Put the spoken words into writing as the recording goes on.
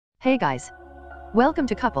Hey guys! Welcome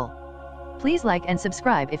to Couple. Please like and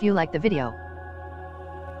subscribe if you like the video.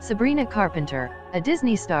 Sabrina Carpenter, a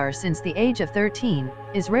Disney star since the age of 13,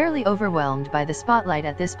 is rarely overwhelmed by the spotlight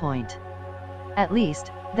at this point. At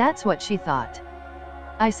least, that's what she thought.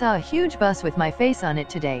 "I saw a huge bus with my face on it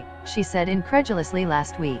today," she said incredulously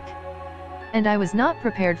last week. "And I was not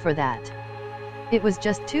prepared for that." It was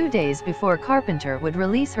just 2 days before Carpenter would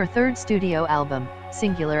release her third studio album,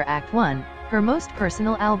 Singular Act 1, her most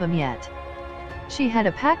personal album yet. She had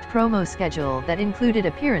a packed promo schedule that included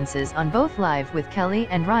appearances on both Live with Kelly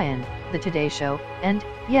and Ryan, The Today Show, and,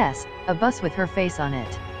 yes, a bus with her face on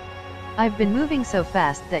it. "I've been moving so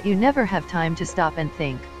fast that you never have time to stop and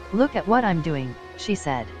think, look at what I'm doing," she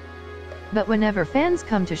said. "But whenever fans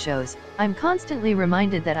come to shows, I'm constantly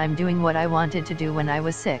reminded that I'm doing what I wanted to do when I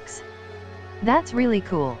was 6. That's really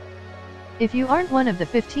cool." If you aren't one of the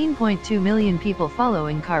 15.2 million people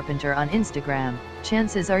following Carpenter on Instagram,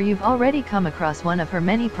 chances are you've already come across one of her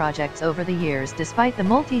many projects over the years, despite the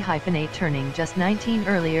multi-hyphenate turning just 19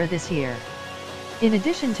 earlier this year. In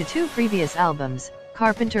addition to 2 previous albums,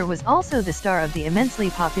 Carpenter was also the star of the immensely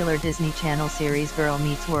popular Disney Channel series Girl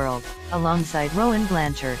Meets World, alongside Rowan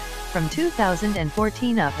Blanchard, from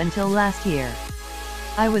 2014 up until last year.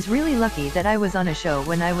 "I was really lucky that I was on a show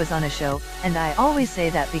when I was on a show, and I always say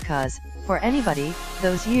that because, for anybody,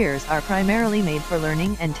 those years are primarily made for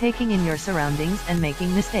learning and taking in your surroundings and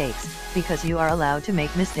making mistakes, because you are allowed to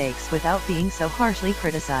make mistakes without being so harshly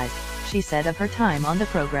criticized," she said of her time on the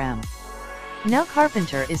program. Now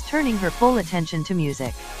Carpenter is turning her full attention to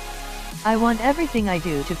music. "I want everything I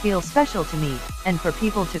do to feel special to me, and for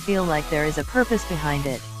people to feel like there is a purpose behind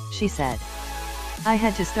it," she said. "I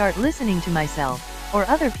had to start listening to myself, or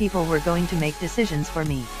other people were going to make decisions for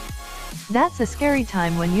me. That's a scary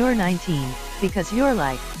time when you're 19, because you're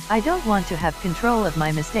like, I don't want to have control of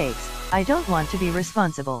my mistakes, I don't want to be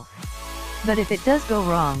responsible. But if it does go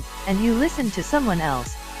wrong, and you listen to someone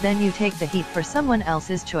else, then you take the heat for someone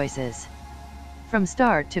else's choices. From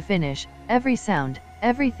start to finish, every sound,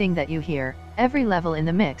 everything that you hear, every level in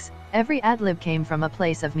the mix, every ad-lib came from a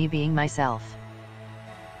place of me being myself.